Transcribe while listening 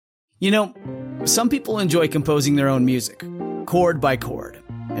You know, some people enjoy composing their own music, chord by chord,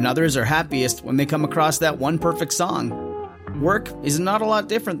 and others are happiest when they come across that one perfect song. Work is not a lot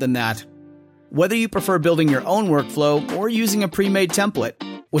different than that. Whether you prefer building your own workflow or using a pre-made template,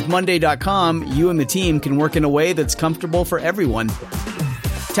 with Monday.com, you and the team can work in a way that's comfortable for everyone.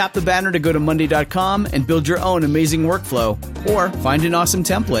 Tap the banner to go to Monday.com and build your own amazing workflow, or find an awesome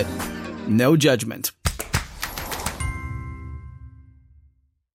template. No judgment.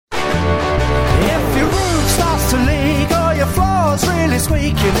 If your roof starts to leak or your floor's really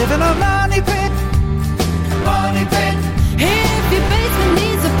squeak, you live in a money pit. Money pit. If your basement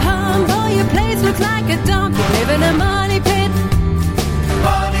needs a pump or your place looks like a dump, you live in a money pit.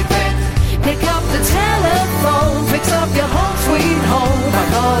 Money pit. Pick up the telephone, fix up your home sweet home by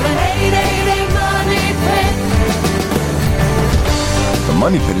calling 888-MONEY-PIT. The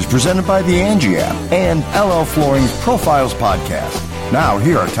Money Pit is presented by the Angie app and LL Flooring's Profiles podcast. Now,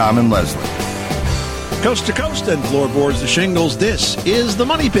 here are Tom and Leslie. Coast to coast and floorboards to shingles, this is the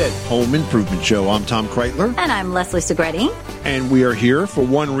Money Pit Home Improvement Show. I'm Tom Kreitler. And I'm Leslie Segretti. And we are here for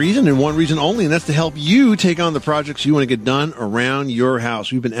one reason and one reason only, and that's to help you take on the projects you want to get done around your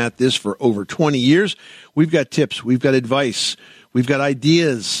house. We've been at this for over 20 years. We've got tips. We've got advice. We've got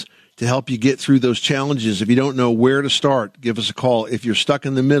ideas to help you get through those challenges. If you don't know where to start, give us a call. If you're stuck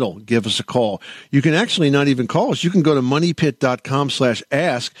in the middle, give us a call. You can actually not even call us. You can go to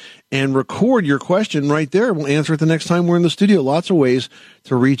moneypit.com/ask and record your question right there. We'll answer it the next time we're in the studio. Lots of ways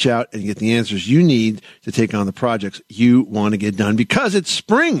to reach out and get the answers you need to take on the projects you want to get done, because it's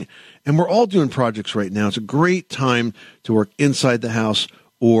spring and we're all doing projects right now. It's a great time to work inside the house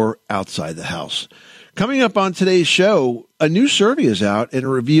or outside the house. Coming up on today's show, a new survey is out and it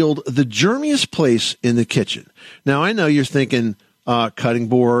revealed the germiest place in the kitchen. Now, I know you're thinking cutting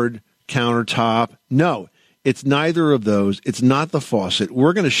board, countertop. No, it's neither of those. It's not the faucet.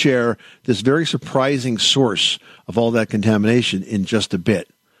 We're going to share this very surprising source of all that contamination in just a bit.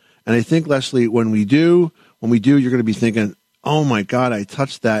 And I think, Leslie, when we do, you're going to be thinking, oh my God, I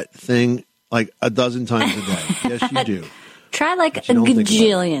touched that thing like a dozen times a day. Yes, you do. Try like a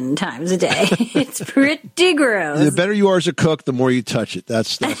gajillion times a day. It's pretty gross. The better you are as a cook, the more you touch it. We'll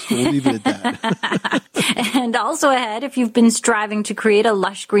leave it at that. And also ahead, if you've been striving to create a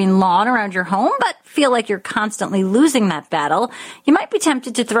lush green lawn around your home, but feel like you're constantly losing that battle, you might be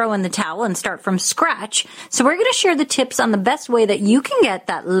tempted to throw in the towel and start from scratch. So we're going to share the tips on the best way that you can get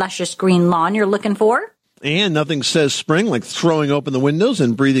that luscious green lawn you're looking for. And nothing says spring like throwing open the windows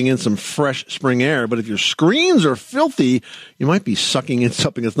and breathing in some fresh spring air. But if your screens are filthy, you might be sucking in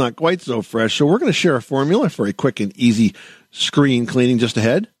something that's not quite so fresh. So we're going to share a formula for a quick and easy screen cleaning just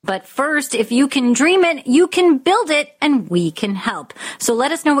ahead. But first, if you can dream it, you can build it, and we can help. So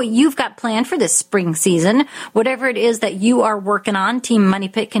let us know what you've got planned for this spring season. Whatever it is that you are working on, Team Money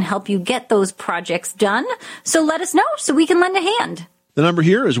Pit can help you get those projects done. So let us know so we can lend a hand. The number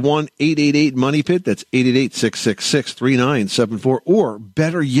here is 1-888-MONEYPIT. That's 888-666-3974. Or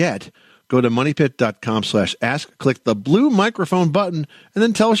better yet, go to moneypit.com/ask, click the blue microphone button, and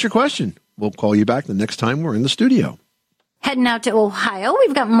then tell us your question. We'll call you back the next time we're in the studio. Heading out to Ohio,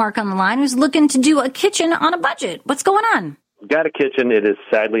 we've got Mark on the line who's looking to do a kitchen on a budget. What's going on? Got a kitchen. It is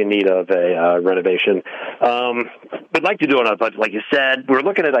sadly in need of a renovation. Would like to do it on a budget, like you said. We're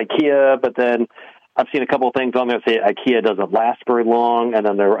looking at IKEA, but then I've seen a couple of things on there say IKEA doesn't last very long, and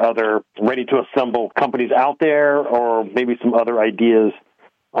then there are other ready-to-assemble companies out there, or maybe some other ideas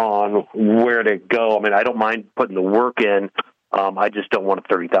on where to go. I mean, I don't mind putting the work in. I just don't want a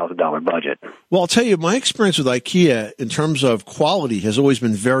 $30,000 budget. Well, I'll tell you, my experience with IKEA in terms of quality has always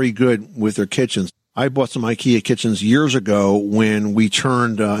been very good with their kitchens. I bought some IKEA kitchens years ago when we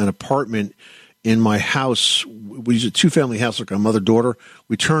turned an apartment in my house. We used a two-family house, like a mother-daughter.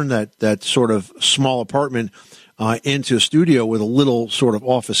 We turned that sort of small apartment into a studio with a little sort of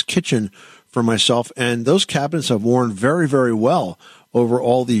office kitchen for myself. And those cabinets have worn very, very well over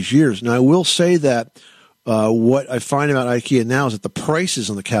all these years. Now, I will say that what I find about IKEA now is that the prices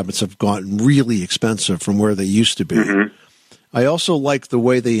on the cabinets have gotten really expensive from where they used to be. Mm-hmm. I also like the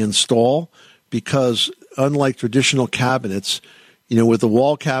way they install, because unlike traditional cabinets, you know, with the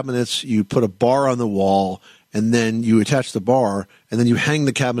wall cabinets, you put a bar on the wall, and then you attach the bar, and then you hang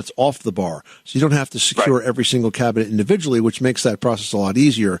the cabinets off the bar. So you don't have to secure every single cabinet individually, which makes that process a lot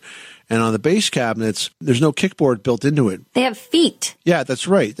easier. And on the base cabinets, there's no kickboard built into it. They have feet. Yeah, that's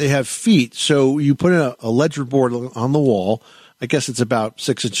right. They have feet. So you put a ledger board on the wall. I guess it's about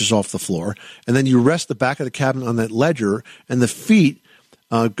 6 inches off the floor. And then you rest the back of the cabinet on that ledger, and the feet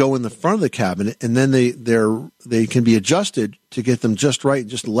go in the front of the cabinet, and then they can be adjusted to get them just right,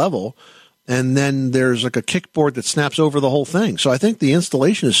 just level and then there's like a kickboard that snaps over the whole thing. So I think the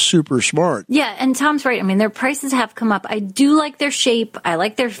installation is super smart. Yeah, and Tom's right. I mean, their prices have come up. I do like their shape. I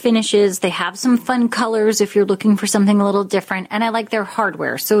like their finishes. They have some fun colors if you're looking for something a little different. And I like their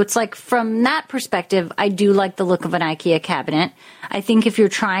hardware. So it's like, from that perspective, I do like the look of an IKEA cabinet. I think if you're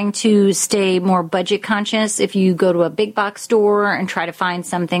trying to stay more budget conscious, if you go to a big box store and try to find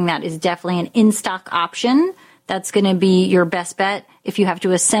something that is definitely an in-stock option, that's going to be your best bet. If you have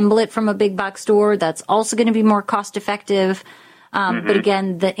to assemble it from a big box store, that's also going to be more cost effective. But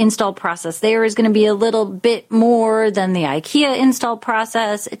again, the install process there is going to be a little bit more than the IKEA install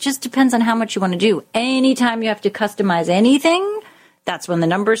process. It just depends on how much you want to do. Anytime you have to customize anything, that's when the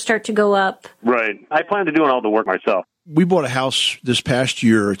numbers start to go up. Right. I plan to doing all the work myself. We bought a house this past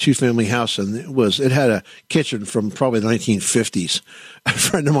year, a 2-family house, and it had a kitchen from probably the 1950s. A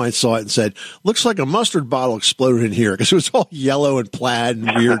friend of mine saw it and said, "Looks like a mustard bottle exploded in here," because it was all yellow and plaid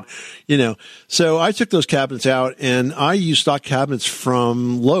and weird, So I took those cabinets out, and I used stock cabinets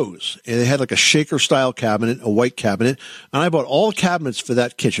from Lowe's, and they had like a shaker style cabinet, a white cabinet, and I bought all cabinets for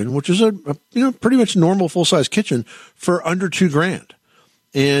that kitchen, which is a pretty much normal full size kitchen, for under $2,000.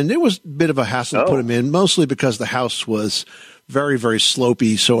 And it was a bit of a hassle to put them in, mostly because the house was very, very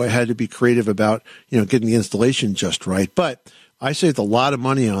slopey. So I had to be creative about, getting the installation just right. But I saved a lot of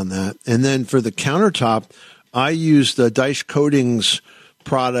money on that. And then for the countertop, I used the Dice Coatings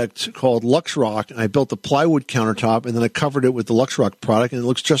product called Lux Rock. And I built the plywood countertop, and then I covered it with the Lux Rock product, and it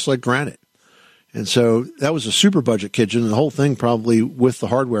looks just like granite. And so that was a super budget kitchen, and the whole thing probably with the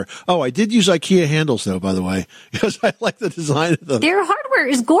hardware. Oh, I did use IKEA handles, though, by the way, because I like the design of them. Their hardware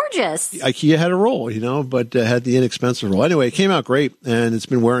is gorgeous. IKEA had a roll, but had the inexpensive roll. Anyway, it came out great, and it's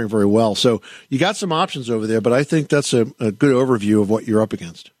been wearing very well. So you got some options over there, but I think that's a good overview of what you're up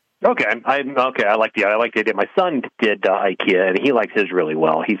against. Okay, I like the idea. My son did IKEA, and he likes his really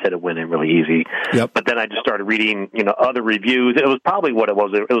well. He said it went in really easy. Yep. But then I just started reading, other reviews. It was probably what it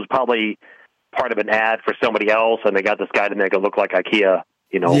was. It was probably part of an ad for somebody else, and they got this guy to make it look like IKEA.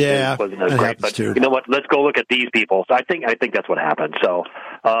 Yeah, it wasn't as great. But too. You know what? Let's go look at these people. So I think that's what happened. So,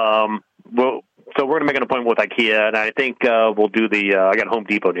 so we're going to make an appointment with IKEA, and I think we'll do I got Home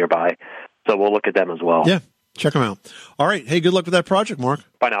Depot nearby, so we'll look at them as well. Yeah, check them out. All right. Hey, good luck with that project, Mark.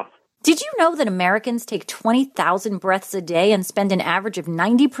 Bye now. Did you know that Americans take 20,000 breaths a day and spend an average of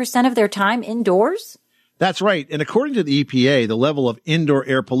 90% of their time indoors? That's right. And according to the EPA, the level of indoor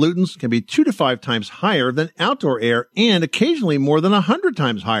air pollutants can be 2 to 5 times higher than outdoor air, and occasionally more than 100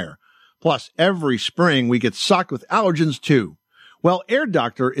 times higher. Plus, every spring we get socked with allergens too. Well, Air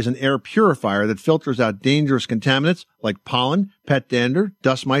Doctor is an air purifier that filters out dangerous contaminants like pollen, pet dander,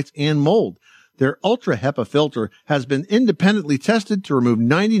 dust mites, and mold. Their Ultra HEPA filter has been independently tested to remove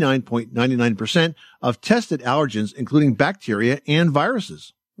 99.99% of tested allergens, including bacteria and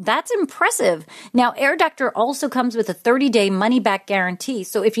viruses. That's impressive. Now, Air Doctor also comes with a 30-day money-back guarantee,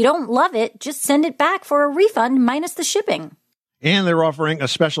 so if you don't love it, just send it back for a refund minus the shipping. And they're offering a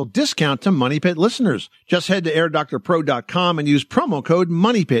special discount to Money Pit listeners. Just head to airdoctorpro.com and use promo code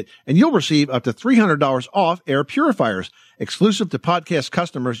MONEYPIT, and you'll receive up to $300 off air purifiers. Exclusive to podcast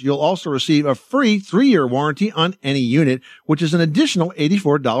customers, you'll also receive a free 3-year warranty on any unit, which is an additional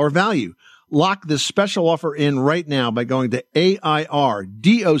 $84 value. Lock this special offer in right now by going to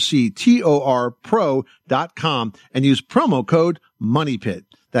airdoctorpro.com and use promo code MONEYPIT.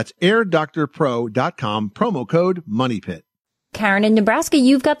 That's airdoctorpro.com, promo code MONEYPIT. Karen in Nebraska,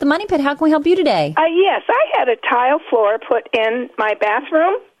 you've got the Money Pit. How can we help you today? Yes, I had a tile floor put in my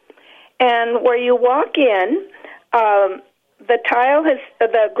bathroom, and where you walk in, the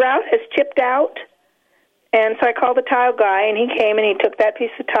grout has chipped out. And so I called the tile guy, and he came and he took that piece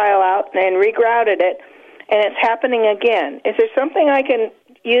of tile out and regrouted it, and it's happening again. Is there something I can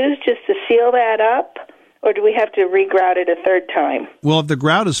use just to seal that up, or do we have to regrout it a third time? Well, if the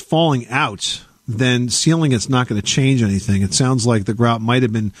grout is falling out, then sealing it's not going to change anything. It sounds like the grout might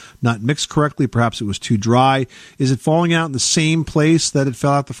have been not mixed correctly. Perhaps it was too dry. Is it falling out in the same place that it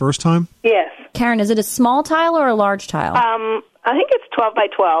fell out the first time? Yes. Karen, is it a small tile or a large tile? I think it's 12 by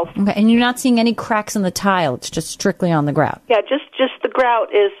 12. Okay, and you're not seeing any cracks in the tile. It's just strictly on the grout. Yeah, just the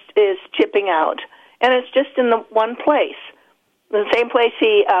grout is chipping out, and it's just in the one place, the same place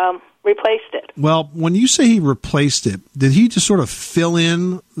he replaced it. Well, when you say he replaced it, did he just sort of fill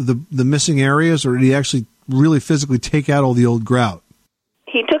in the missing areas, or did he actually really physically take out all the old grout?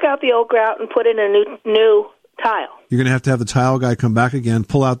 He took out the old grout and put in a new tile. You're going to have the tile guy come back again,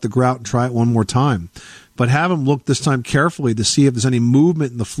 pull out the grout, and try it one more time. But have him look this time carefully to see if there's any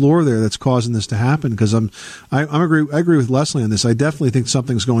movement in the floor there that's causing this to happen. Because I agree with Leslie on this. I definitely think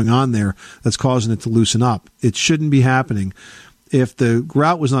something's going on there that's causing it to loosen up. It shouldn't be happening. if the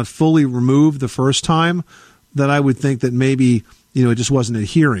grout was not fully removed the first time, then I would think that maybe, it just wasn't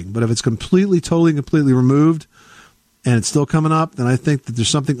adhering. But if it's completely removed and it's still coming up, then I think that there's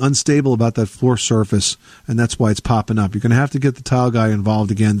something unstable about that floor surface, and that's why it's popping up. You're going to have to get the tile guy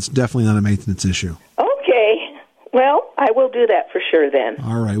involved again. It's definitely not a maintenance issue. Okay. Well, I will do that for sure then.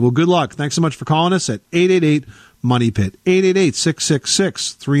 All right. Well, good luck. Thanks so much for calling us at 888-MONEY-PIT,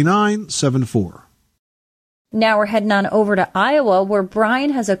 888-666-3974. Now we're heading on over to Iowa, where Brian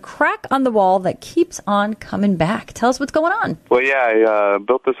has a crack on the wall that keeps on coming back. Tell us what's going on. Well, yeah, I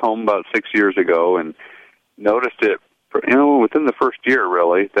built this home about 6 years ago and noticed it, within the first year,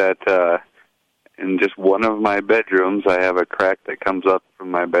 really, that in just one of my bedrooms, I have a crack that comes up from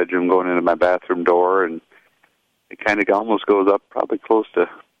my bedroom going into my bathroom door, and it kind of almost goes up probably close to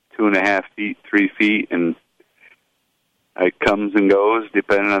 2.5 feet, 3 feet, and it comes and goes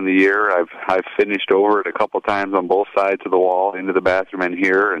depending on the year. I've finished over it a couple times on both sides of the wall into the bathroom and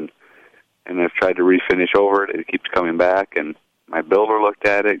here, and I've tried to refinish over it. It keeps coming back, and my builder looked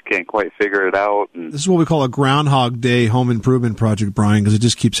at it, can't quite figure it out. And this is what we call a Groundhog Day home improvement project, Brian, because it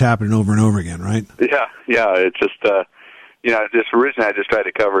just keeps happening over and over again, right? Yeah. It's just, originally I just tried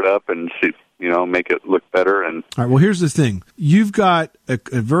to cover it up and see, make it look better. And all right, well, here's the thing. You've got a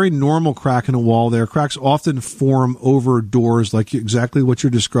very normal crack in a wall there. Cracks often form over doors, like exactly what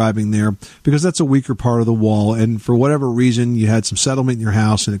you're describing there, because that's a weaker part of the wall. And for whatever reason, you had some settlement in your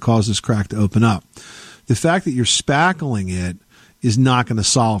house and it caused this crack to open up. The fact that you're spackling it is not going to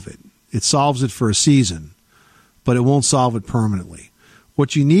solve it. It solves it for a season, but it won't solve it permanently.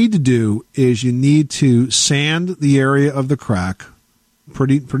 What you need to do is you need to sand the area of the crack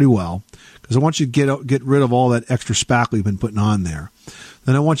pretty well, because I want you to get rid of all that extra spackle you've been putting on there.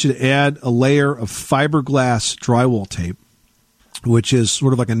 Then I want you to add a layer of fiberglass drywall tape, which is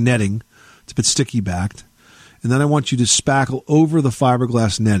sort of like a netting. It's a bit sticky backed. And then I want you to spackle over the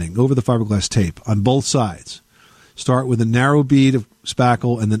fiberglass netting, over the fiberglass tape on both sides. Start with a narrow bead of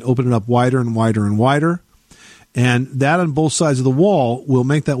spackle and then open it up wider and wider and wider. And that on both sides of the wall will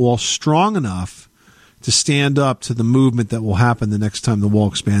make that wall strong enough to stand up to the movement that will happen the next time the wall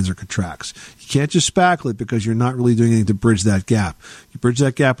expands or contracts. You can't just spackle it because you're not really doing anything to bridge that gap. You bridge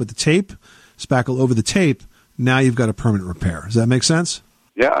that gap with the tape, spackle over the tape, now you've got a permanent repair. Does that make sense?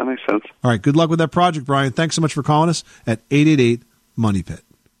 Yeah, that makes sense. All right, good luck with that project, Brian. Thanks so much for calling us at 888-MONEY-PIT.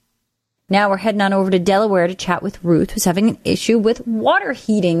 Now we're heading on over to Delaware to chat with Ruth, who's having an issue with water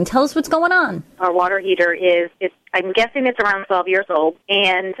heating. Tell us what's going on. Our water heater I'm guessing it's around 12 years old,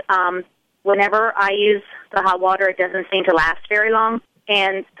 and whenever I use the hot water, it doesn't seem to last very long.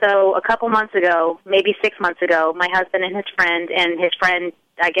 And so a couple months ago, maybe 6 months ago, my husband and his friend,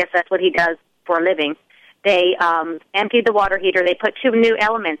 I guess that's what he does for a living, they emptied the water heater. They put 2 new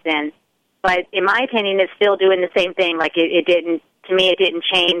elements in, but in my opinion, it's still doing the same thing. Like it didn't. To me, it didn't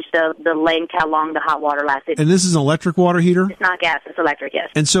change the length, how long the hot water lasted. And this is an electric water heater? It's not gas, it's electric, yes.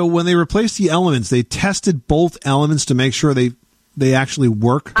 And so when they replaced the elements, they tested both elements to make sure they actually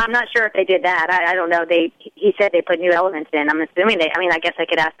work? I'm not sure if they did that. I don't know. He said they put new elements in. I'm assuming I guess I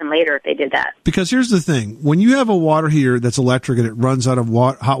could ask them later if they did that. Because here's the thing. When you have a water heater that's electric and it runs out of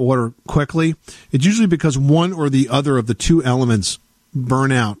hot water quickly, it's usually because one or the other of the 2 elements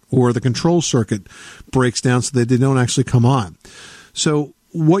burn out or the control circuit breaks down so that they don't actually come on. So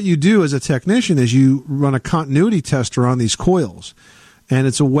what you do as a technician is you run a continuity tester on these coils, and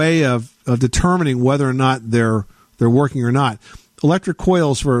it's a way of determining whether or not they're working or not. Electric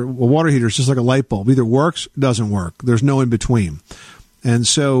coils for a water heater is just like a light bulb. Either works or doesn't work. There's no in between. And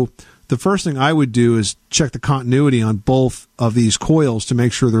so the first thing I would do is check the continuity on both of these coils to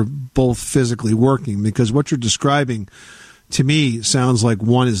make sure they're both physically working, because what you're describing to me sounds like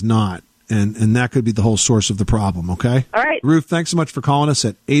one is not. And that could be the whole source of the problem, okay? All right. Ruth, thanks so much for calling us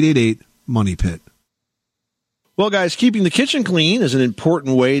at 888-MONEY-PIT. Well, guys, keeping the kitchen clean is an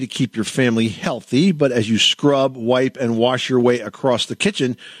important way to keep your family healthy, but as you scrub, wipe, and wash your way across the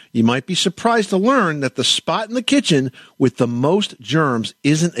kitchen, you might be surprised to learn that the spot in the kitchen with the most germs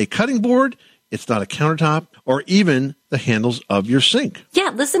isn't a cutting board, it's not a countertop, or even the handles of your sink. Yeah,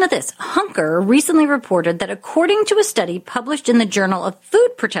 listen to this. Hunker recently reported that according to a study published in the Journal of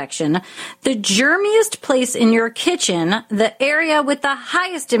Food Protection, the germiest place in your kitchen, the area with the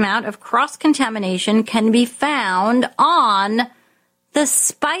highest amount of cross-contamination, can be found on the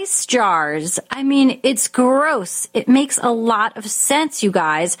spice jars. I mean, it's gross. It makes a lot of sense, you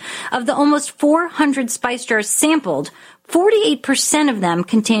guys. Of the almost 400 spice jars sampled, 48% of them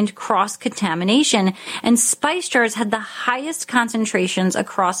contained cross-contamination, and spice jars had the highest concentrations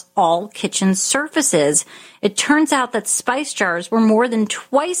across all kitchen surfaces. It turns out that spice jars were more than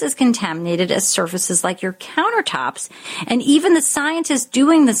twice as contaminated as surfaces like your countertops, and even the scientists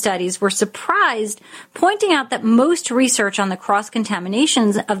doing the studies were surprised, pointing out that most research on the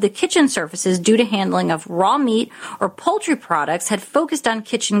cross-contaminations of the kitchen surfaces due to handling of raw meat or poultry products had focused on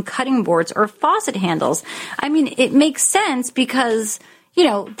kitchen cutting boards or faucet handles. I mean, it makes sense because,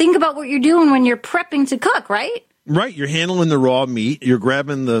 think about what you're doing when you're prepping to cook, right? Right. You're handling the raw meat. You're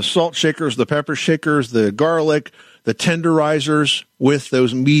grabbing the salt shakers, the pepper shakers, the garlic, the tenderizers with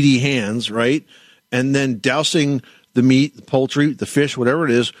those meaty hands, right? And then dousing the meat, the poultry, the fish, whatever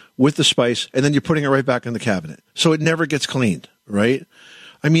it is, with the spice, and then you're putting it right back in the cabinet. So it never gets cleaned, right?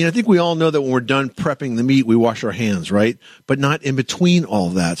 I mean, I think we all know that when we're done prepping the meat, we wash our hands, right? But not in between all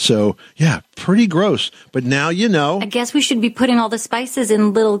of that. So, yeah, pretty gross. But now you know. I guess we should be putting all the spices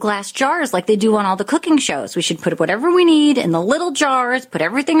in little glass jars like they do on all the cooking shows. We should put whatever we need in the little jars, put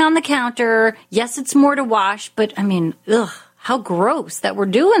everything on the counter. Yes, it's more to wash, but I mean, how gross that we're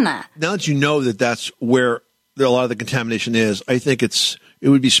doing that. Now that you know that that's where a lot of the contamination is, I think it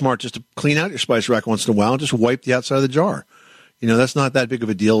would be smart just to clean out your spice rack once in a while and just wipe the outside of the jar. That's not that big of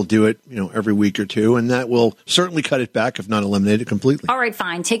a deal. Do it, every week or two, and that will certainly cut it back, if not eliminate it completely. All right,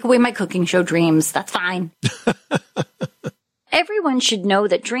 fine. Take away my cooking show dreams. That's fine. Everyone should know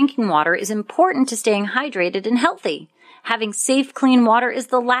that drinking water is important to staying hydrated and healthy. Having safe, clean water is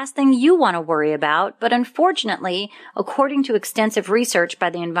the last thing you want to worry about, but unfortunately, according to extensive research by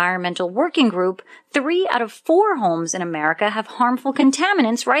the Environmental Working Group, 3 out of 4 homes in America have harmful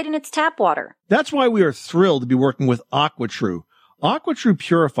contaminants right in its tap water. That's why we are thrilled to be working with AquaTrue. AquaTrue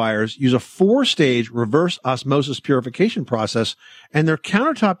purifiers use a 4-stage reverse osmosis purification process, and their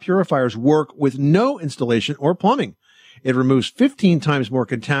countertop purifiers work with no installation or plumbing. It removes 15 times more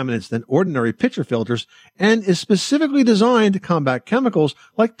contaminants than ordinary pitcher filters and is specifically designed to combat chemicals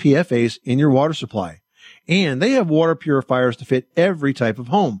like PFAS in your water supply. And they have water purifiers to fit every type of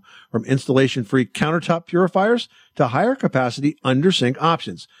home, from installation-free countertop purifiers to higher capacity under-sink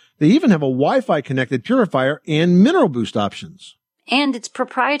options. They even have a Wi-Fi connected purifier and mineral boost options. And its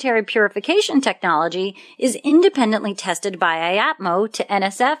proprietary purification technology is independently tested by IAPMO to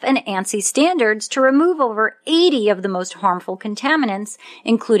NSF and ANSI standards to remove over 80 of the most harmful contaminants,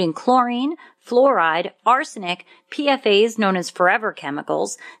 including chlorine, fluoride, arsenic, PFAS known as forever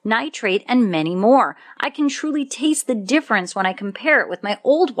chemicals, nitrate, and many more. I can truly taste the difference when I compare it with my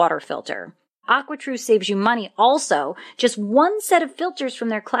old water filter. AquaTrue saves you money also. Just one set of filters from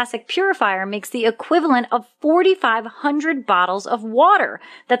their classic purifier makes the equivalent of 4,500 bottles of water.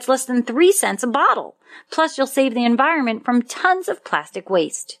 That's less than 3 cents a bottle. Plus, you'll save the environment from tons of plastic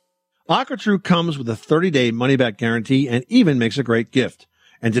waste. AquaTrue comes with a 30-day money-back guarantee and even makes a great gift.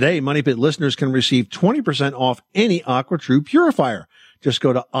 And today, Money Pit listeners can receive 20% off any AquaTrue purifier. Just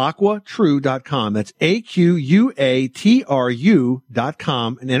go to aquatrue.com. That's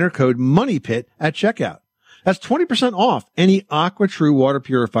AQUATRU.com and enter code MONEYPIT at checkout. That's 20% off any AquaTrue water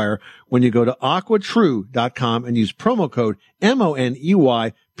purifier when you go to aquatrue.com and use promo code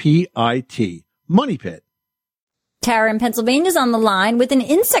MONEYPIT. MoneyPit. Tara in Pennsylvania is on the line with an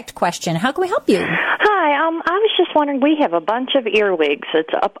insect question. How can we help you? Hi, I was just wondering, we have a bunch of earwigs that's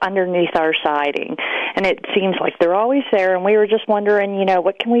up underneath our siding, and it seems like they're always there, and we were just wondering,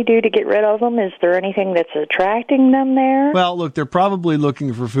 what can we do to get rid of them? Is there anything that's attracting them there? Well, look, they're probably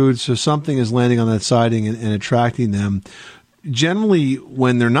looking for food, so something is landing on that siding and attracting them. Generally,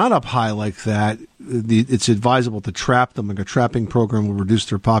 when they're not up high like that, it's advisable to trap them. Like a trapping program will reduce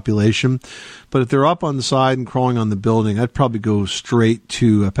their population. But if they're up on the side and crawling on the building, I'd probably go straight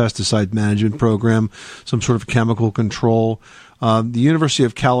to a pesticide management program, some sort of chemical control. The University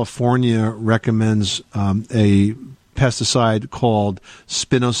of California recommends a pesticide called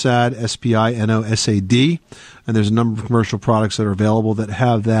Spinosad, Spinosad, and there's a number of commercial products that are available that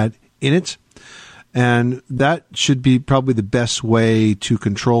have that in it. And that should be probably the best way to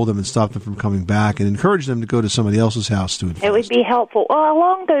control them and stop them from coming back and encourage them to go to somebody else's house to infest. It would be helpful. Well,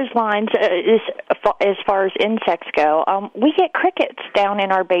 along those lines, as far as insects go, we get crickets down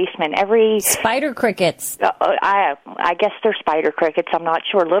in our basement. Spider crickets. I guess they're spider crickets. I'm not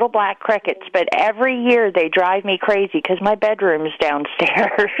sure. Little black crickets. But every year they drive me crazy because my bedroom's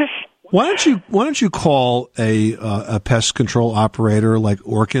downstairs. Why don't you call a pest control operator like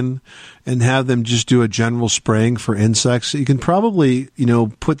Orkin and have them just do a general spraying for insects? You can probably,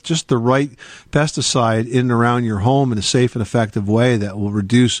 put just the right pesticide in and around your home in a safe and effective way that will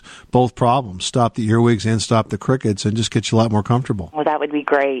reduce both problems, stop the earwigs and stop the crickets, and just get you a lot more comfortable. Well, that would be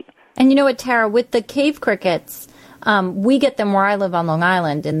great. And you know what, Tara, with the cave crickets, We get them where I live on Long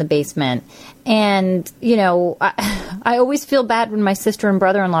Island in the basement. And, you know, I always feel bad when my sister and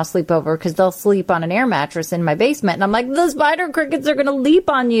brother-in-law sleep over because they'll sleep on an air mattress in my basement. And I'm like, the spider crickets are going to leap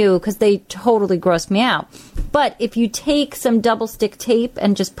on you because they totally gross me out. But if you take some double stick tape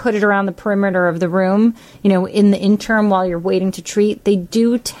and just put it around the perimeter of the room, you know, in the interim while you're waiting to treat, they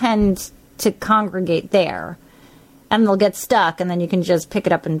do tend to congregate there. And they'll get stuck, and then you can just pick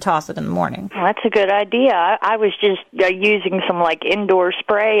it up and toss it in the morning. Well, that's a good idea. I was just using some, like, indoor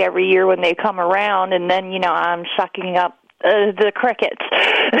spray every year when they come around, and then, you know, I'm sucking up the crickets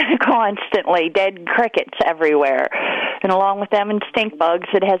constantly, dead crickets everywhere. And along with them and stink bugs,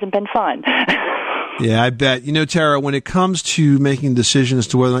 it hasn't been fun. Yeah, I bet. You know, Tara, when it comes to making decisions as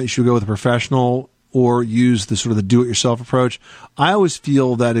to whether or not you should go with a professional or use the sort of the do-it-yourself approach, I always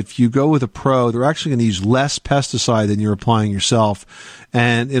feel that if you go with a pro, they're actually going to use less pesticide than you're applying yourself,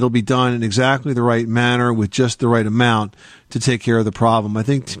 and it'll be done in exactly the right manner with just the right amount to take care of the problem. I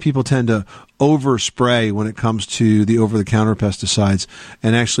think people tend to overspray when it comes to the over-the-counter pesticides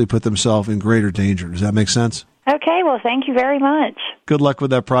and actually put themselves in greater danger. Does that make sense? Okay, well, thank you very much. Good luck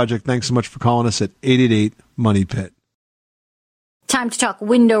with that project. Thanks so much for calling us at 888-MONEY-PIT. Time to talk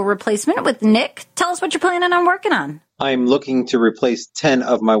window replacement with Nick. Tell us what you're planning on working on. I'm looking to replace 10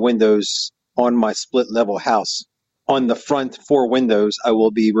 of my windows on my split level house. On the front 4 windows, I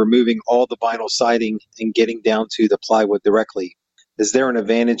will be removing all the vinyl siding and getting down to the plywood directly. Is there an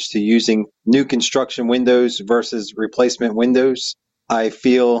advantage to using new construction windows versus replacement windows? I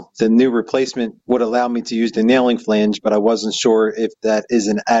feel the new replacement would allow me to use the nailing flange, but I wasn't sure if that is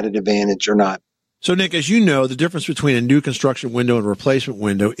an added advantage or not. So, Nick, as you know, the difference between a new construction window and a replacement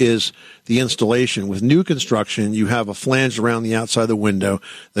window is the installation. With new construction, you have a flange around the outside of the window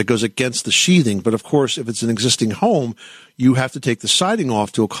that goes against the sheathing. But, of course, if it's an existing home, you have to take the siding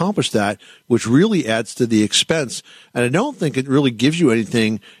off to accomplish that, which really adds to the expense. And I don't think it really gives you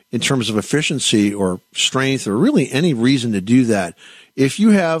anything in terms of efficiency or strength or really any reason to do that. If you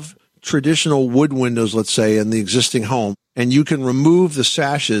have traditional wood windows, let's say, in the existing home, and you can remove the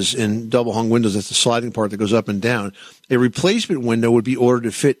sashes in double-hung windows, that's the sliding part that goes up and down, a replacement window would be ordered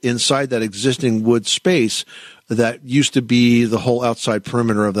to fit inside that existing wood space that used to be the whole outside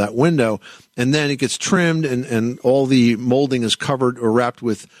perimeter of that window, and then it gets trimmed and all the molding is covered or wrapped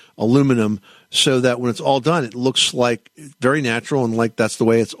with aluminum so that when it's all done, it looks like very natural and like that's the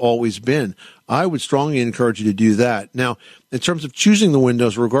way it's always been. I would strongly encourage you to do that. Now, in terms of choosing the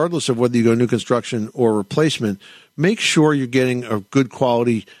windows, regardless of whether you go new construction or replacement, make sure you're getting a good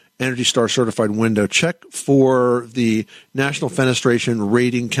quality Energy Star certified window. Check for the National Fenestration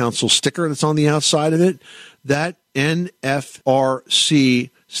Rating Council sticker that's on the outside of it. That NFRC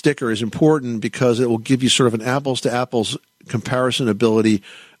sticker is important because it will give you sort of an apples to apples comparison ability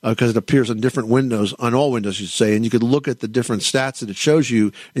because it appears on different windows, on all windows, you should say, and you could look at the different stats that it shows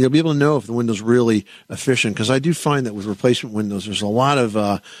you, and you'll be able to know if the window's really efficient, because I do find that with replacement windows, there's a lot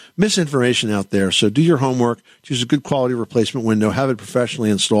of misinformation out there. So do your homework, choose a good quality replacement window, have it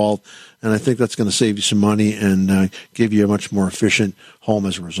professionally installed, and I think that's going to save you some money and give you a much more efficient home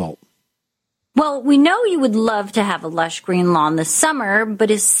as a result. Well, we know you would love to have a lush green lawn this summer,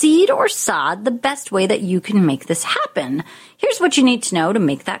 but is seed or sod the best way that you can make this happen? Here's what you need to know to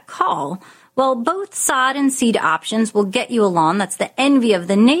make that call. Well, both sod and seed options will get you a lawn that's the envy of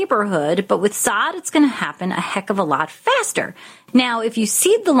the neighborhood, but with sod, it's going to happen a heck of a lot faster. Now, if you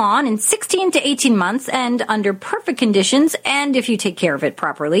seed the lawn in 16 to 18 months and under perfect conditions, and if you take care of it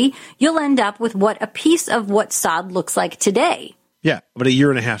properly, you'll end up with what a piece of what sod looks like today. Yeah, but a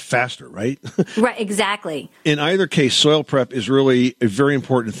year and a half faster, right? Right, exactly. In either case, soil prep is really a very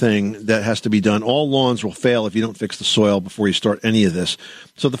important thing that has to be done. All lawns will fail if you don't fix the soil before you start any of this.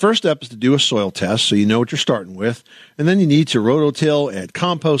 So the first step is to do a soil test so you know what you're starting with. And then you need to rototill, add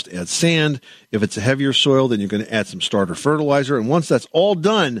compost, add sand. If it's a heavier soil, then you're going to add some starter fertilizer. And once that's all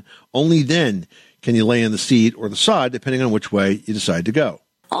done, only then can you lay in the seed or the sod, depending on which way you decide to go.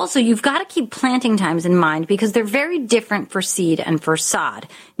 Also, you've got to keep planting times in mind because they're very different for seed and for sod.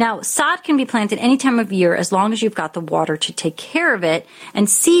 Now, sod can be planted any time of year as long as you've got the water to take care of it, and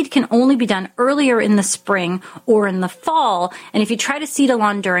seed can only be done earlier in the spring or in the fall, and if you try to seed a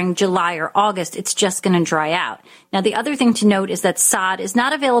lawn during July or August, it's just going to dry out. Now, the other thing to note is that sod is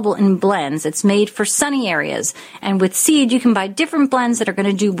not available in blends. It's made for sunny areas, and with seed, you can buy different blends that are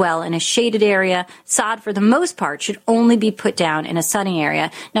going to do well in a shaded area. Sod, for the most part, should only be put down in a sunny area.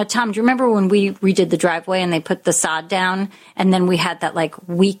 Now, Tom, do you remember when we redid the driveway and they put the sod down and then we had that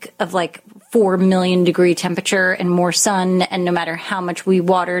week of 4 million degree temperature and more sun, and no matter how much we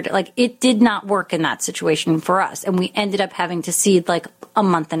watered, it did not work in that situation for us. And we ended up having to seed a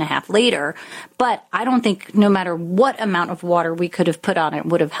month and a half later. But I don't think no matter what amount of water we could have put on it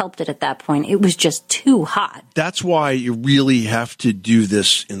would have helped it at that point. It was just too hot. That's why you really have to do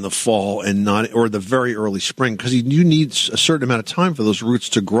this in the fall and not, or the very early spring, because you need a certain amount of time for those roots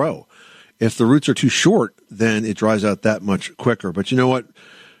to grow. If the roots are too short, then it dries out that much quicker. But you know what?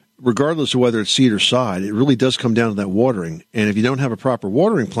 Regardless of whether it's seed or sod, it really does come down to that watering. And if you don't have a proper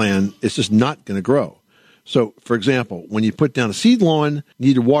watering plan, it's just not going to grow. So, for example, when you put down a seed lawn, you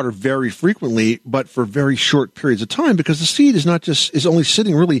need to water very frequently, but for very short periods of time, because the seed is only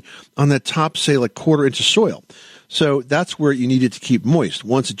sitting really on that top, say, like quarter-inch of soil. So that's where you need it to keep moist.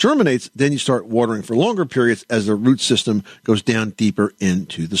 Once it germinates, then you start watering for longer periods as the root system goes down deeper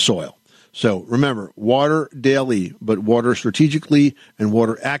into the soil. So remember, water daily, but water strategically and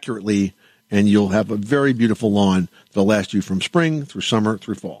water accurately, and you'll have a very beautiful lawn that'll last you from spring through summer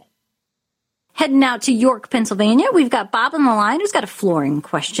through fall. Heading out to York, Pennsylvania, we've got Bob on the line who's got a flooring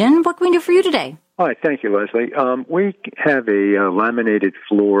question. What can we do for you today? Hi, thank you, Leslie. We have a laminated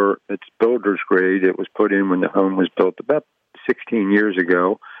floor that's builder's grade. It was put in when the home was built about 16 years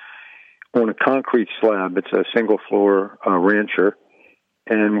ago on a concrete slab. It's a single-floor rancher.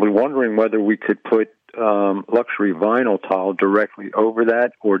 And we're wondering whether we could put luxury vinyl tile directly over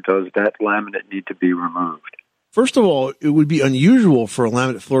that, or does that laminate need to be removed? First of all, it would be unusual for a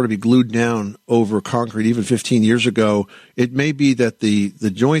laminate floor to be glued down over concrete even 15 years ago. It may be that the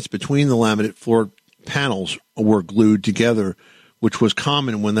joints between the laminate floor panels were glued together, which was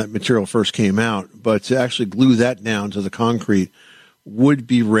common when that material first came out. But to actually glue that down to the concrete would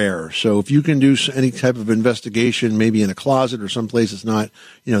be rare. So if you can do any type of investigation, maybe in a closet or someplace it's not,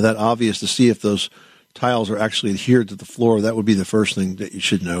 that obvious, to see if those tiles are actually adhered to the floor, that would be the first thing that you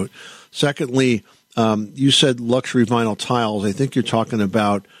should note. Secondly, you said luxury vinyl tiles. I think you're talking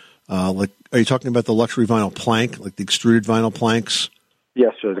about, are you talking about the luxury vinyl plank, like the extruded vinyl planks?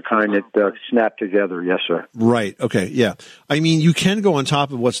 Yes, sir. The kind that snap together. Yes, sir. Right. Okay. Yeah. I mean, you can go on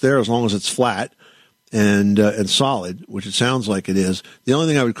top of what's there as long as it's flat and solid, which it sounds like it is. The only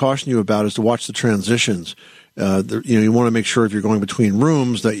thing I would caution you about is to watch the transitions. You want to make sure if you're going between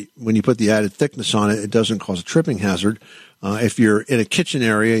rooms that when you put the added thickness on it, it doesn't cause a tripping hazard. If you're in a kitchen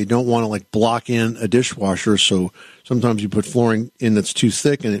area, you don't want to block in a dishwasher. So sometimes you put flooring in that's too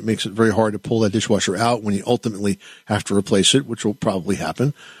thick, and it makes it very hard to pull that dishwasher out when you ultimately have to replace it, which will probably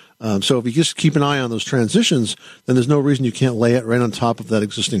happen. So if you just keep an eye on those transitions, then there's no reason you can't lay it right on top of that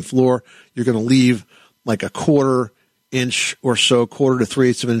existing floor. You're going to leave like a quarter-inch or so, quarter to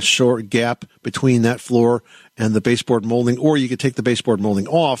 3/8 of an inch short gap between that floor and the baseboard molding, or you could take the baseboard molding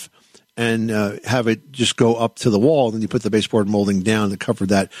off and have it just go up to the wall. Then you put the baseboard molding down to cover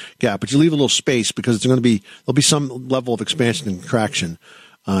that gap. But you leave a little space because there'll be some level of expansion and contraction,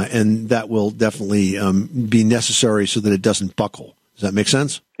 and that will definitely be necessary so that it doesn't buckle. Does that make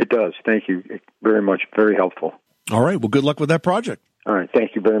sense? It does. Thank you very much. Very helpful. All right. Well, good luck with that project. All right.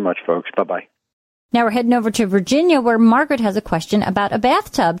 Thank you very much, folks. Bye-bye. Now we're heading over to Virginia, where Margaret has a question about a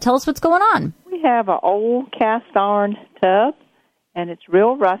bathtub. Tell us what's going on. We have an old cast iron tub, and it's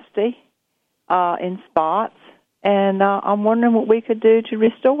real rusty in spots, and I'm wondering what we could do to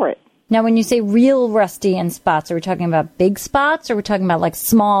restore it. Now, when you say real rusty in spots, are we talking about big spots, or are we talking about like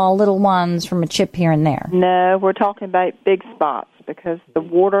small little ones from a chip here and there? No, we're talking about big spots because the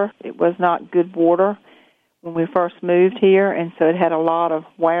water, it was not good water when we first moved here, and so it had a lot of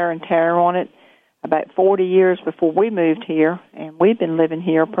wear and tear on it. About 40 years before we moved here, and we've been living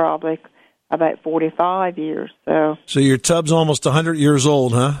here probably about 45 years. So your tub's almost 100 years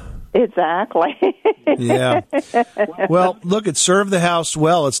old, huh? Exactly. Yeah. Well, look, it served the house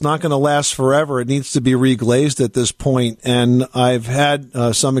well. It's not going to last forever. It needs to be reglazed at this point. And I've had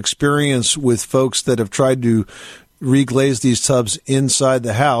some experience with folks that have tried to reglaze these tubs inside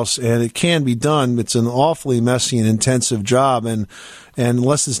the house, and it can be done. It's an awfully messy and intensive job, and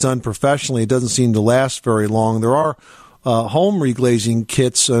unless it's done professionally, it doesn't seem to last very long. There are home reglazing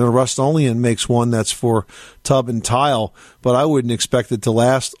kits, and Rust-Oleum makes one that's for tub and tile, but I wouldn't expect it to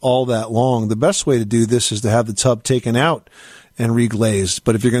last all that long. The best way to do this is to have the tub taken out and reglazed.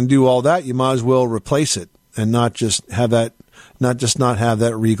 But if you're going to do all that, you might as well replace it and not just have that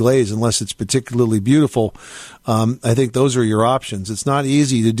reglazed unless it's particularly beautiful. I think those are your options. It's not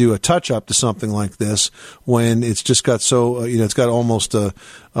easy to do a touch-up to something like this when it's just got it's got almost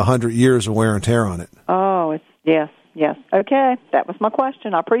 100 years of wear and tear on it. Oh, yes. Okay, that was my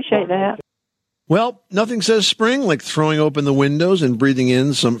question. I appreciate that. Well, nothing says spring like throwing open the windows and breathing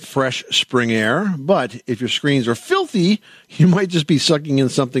in some fresh spring air. But if your screens are filthy, you might just be sucking in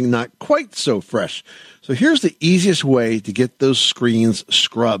something not quite so fresh. So here's the easiest way to get those screens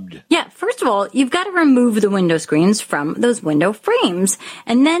scrubbed. Yeah, first First of all, you've got to remove the window screens from those window frames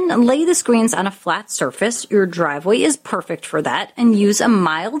and then lay the screens on a flat surface. Your driveway is perfect for that, and use a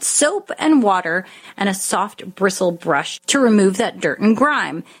mild soap and water and a soft bristle brush to remove that dirt and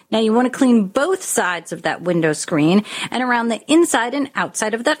grime. Now you want to clean both sides of that window screen and around the inside and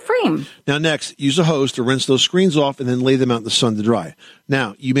outside of that frame. Now next, use a hose to rinse those screens off and then lay them out in the sun to dry.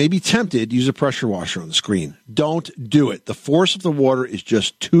 Now, you may be tempted to use a pressure washer on the screen. Don't do it. The force of the water is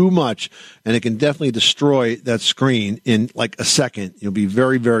just too much, and it can definitely destroy that screen in like a second. You'll be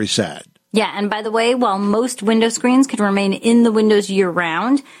very, very sad. Yeah, and by the way, while most window screens can remain in the windows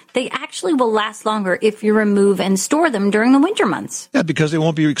year-round, they actually will last longer if you remove and store them during the winter months. Yeah, because they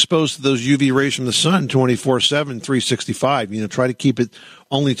won't be exposed to those UV rays from the sun 24/7, 365. Try to keep it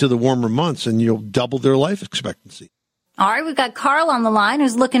only to the warmer months, and you'll double their life expectancy. All right, we've got Carl on the line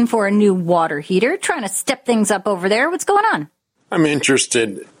who's looking for a new water heater, trying to step things up over there. What's going on? I'm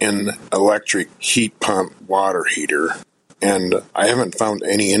interested in electric heat pump water heater, and I haven't found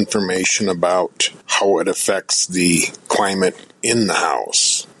any information about how it affects the climate in the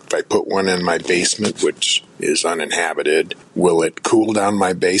house. If I put one in my basement, which is uninhabited, will it cool down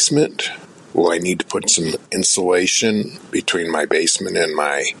my basement? Will I need to put some insulation between my basement and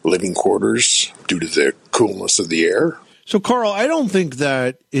my living quarters due to the coolness of the air? So, Carl, I don't think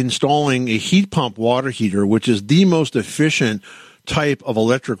that installing a heat pump water heater, which is the most efficient type of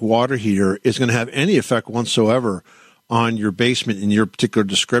electric water heater, is going to have any effect whatsoever on your basement in your particular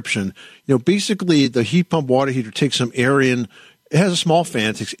description. Basically, the heat pump water heater takes some air in. It has a small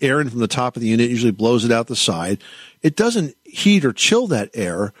fan, takes air in from the top of the unit, usually blows it out the side. It doesn't heat or chill that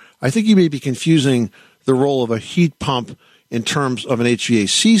air. I think you may be confusing the role of a heat pump in terms of an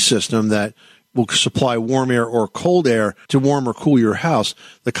HVAC system that will supply warm air or cold air to warm or cool your house.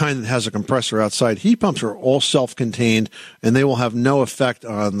 The kind that has a compressor outside. Heat pumps are all self-contained, and they will have no effect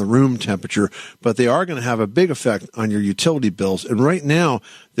on the room temperature, but they are going to have a big effect on your utility bills. And right now,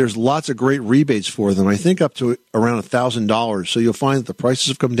 there's lots of great rebates for them. I think up to around $1,000. So you'll find that the prices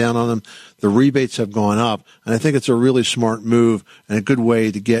have come down on them. The rebates have gone up. And I think it's a really smart move and a good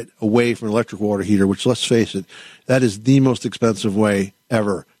way to get away from an electric water heater, which, let's face it, that is the most expensive way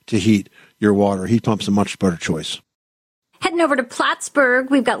ever to heat your water. Heat pump's a much better choice. Heading over to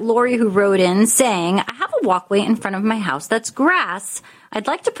Plattsburgh, we've got Lori who wrote in saying, I have a walkway in front of my house that's grass. I'd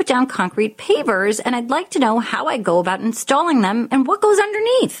like to put down concrete pavers, and I'd like to know how I go about installing them and what goes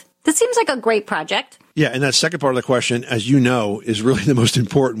underneath. This seems like a great project. Yeah, and that second part of the question, as you know, is really the most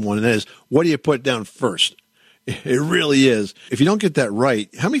important one, and that is, what do you put down first? It really is. If you don't get that right,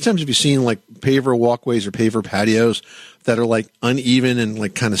 how many times have you seen like paver walkways or paver patios that are like uneven and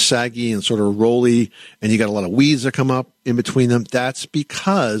like kind of saggy and sort of rolly, and you got a lot of weeds that come up in between them? That's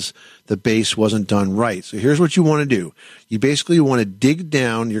because the base wasn't done right. So here's what you want to do. You basically want to dig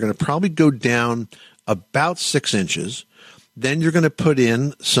down. You're going to probably go down about 6 inches. Then you're going to put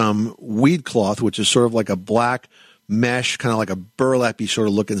in some weed cloth, which is sort of like a black mesh, kind of like a burlappy sort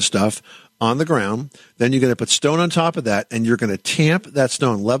of looking stuff on the ground. Then you're going to put stone on top of that, and you're going to tamp that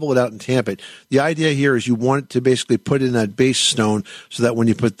stone, level it out and tamp it. The idea here is you want to basically put in that base stone so that when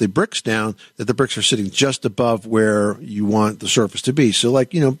you put the bricks down, that the bricks are sitting just above where you want the surface to be. So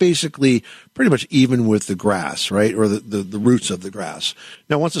like, basically pretty much even with the grass, right? Or the roots of the grass.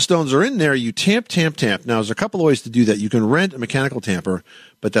 Now, once the stones are in there, you tamp. Now, there's a couple of ways to do that. You can rent a mechanical tamper,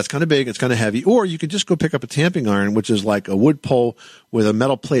 but that's kind of big, it's kind of heavy. Or you can just go pick up a tamping iron, which is like a wood pole with a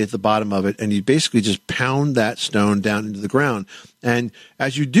metal plate at the bottom of it, and you basically just pound that stone down into the ground. And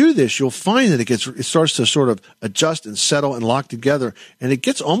as you do this, you'll find that it starts to sort of adjust and settle and lock together, and it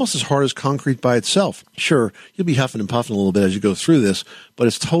gets almost as hard as concrete by itself. Sure, you'll be huffing and puffing a little bit as you go through this, but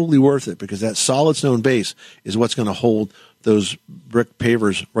it's totally worth it because that solid stone base is what's going to hold those brick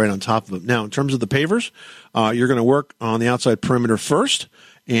pavers right on top of them. Now, in terms of the pavers, you're going to work on the outside perimeter first,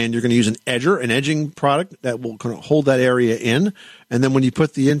 and you're going to use an edging product that will kind of hold that area in. And then when you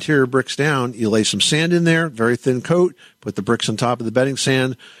put the interior bricks down, you lay some sand in there, very thin coat, put the bricks on top of the bedding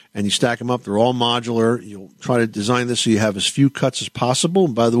sand, and you stack them up. They're all modular. You'll try to design this so you have as few cuts as possible.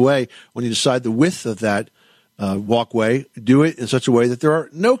 And by the way, when you decide the width of that walkway, do it in such a way that there are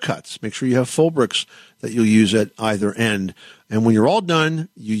no cuts. Make sure you have full bricks that you'll use at either end. And when you're all done,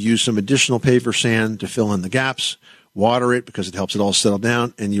 you use some additional paver sand to fill in the gaps. Water it because it helps it all settle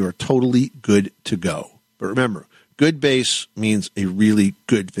down, and you are totally good to go. But remember, good base means a really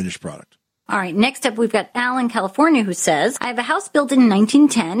good finished product. All right, next up we've got Al in California who says, I have a house built in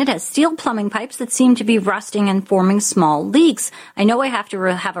 1910. It has steel plumbing pipes that seem to be rusting and forming small leaks. I know I have to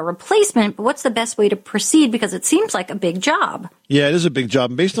have a replacement, but what's the best way to proceed because it seems like a big job? Yeah, it is a big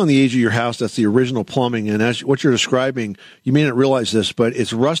job. Based on the age of your house, that's the original plumbing. And as what you're describing, you may not realize this, but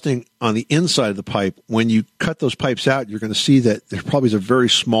it's rusting on the inside of the pipe. When you cut those pipes out, you're going to see that there probably is a very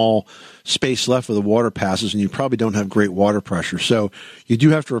small space left where the water passes, and you probably don't have great water pressure. So you do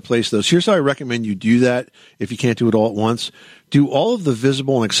have to replace those. Here's how I recommend you do that if you can't do it all at once. Do all of the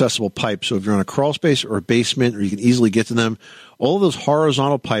visible and accessible pipes. So if you're in a crawl space or a basement, or you can easily get to them, all of those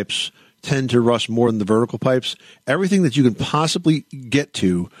horizontal pipes tend to rust more than the vertical pipes. Everything that you can possibly get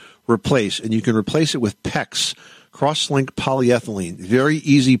to, replace, and you can replace it with PEX, cross-link polyethylene. Very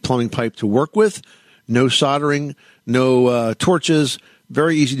easy plumbing pipe to work with. No soldering, no torches.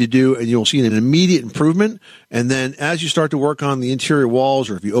 Very easy to do, and you'll see an immediate improvement. And then as you start to work on the interior walls,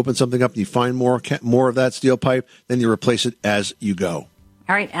 or if you open something up and you find more of that steel pipe, then you replace it as you go.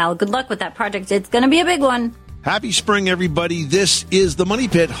 All right, Al, good luck with that project. It's going to be a big one. Happy spring, everybody. This is the Money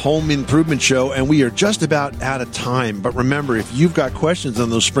Pit Home Improvement Show, and we are just about out of time. But remember, if you've got questions on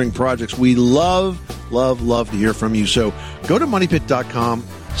those spring projects, we love to hear from you. So go to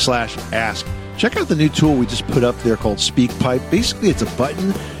moneypit.com/ask. Check out the new tool we just put up there called Speak Pipe. Basically, it's a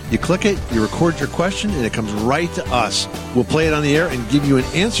button. You click it, you record your question, and it comes right to us. We'll play it on the air and give you an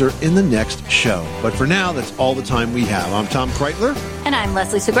answer in the next show. But for now, that's all the time we have. I'm Tom Kreitler. And I'm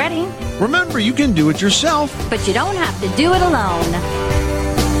Leslie Segretti. Remember, you can do it yourself, but you don't have to do it alone.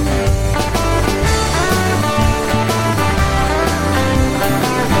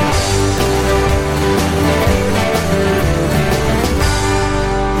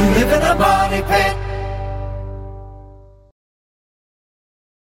 Live in a money pit.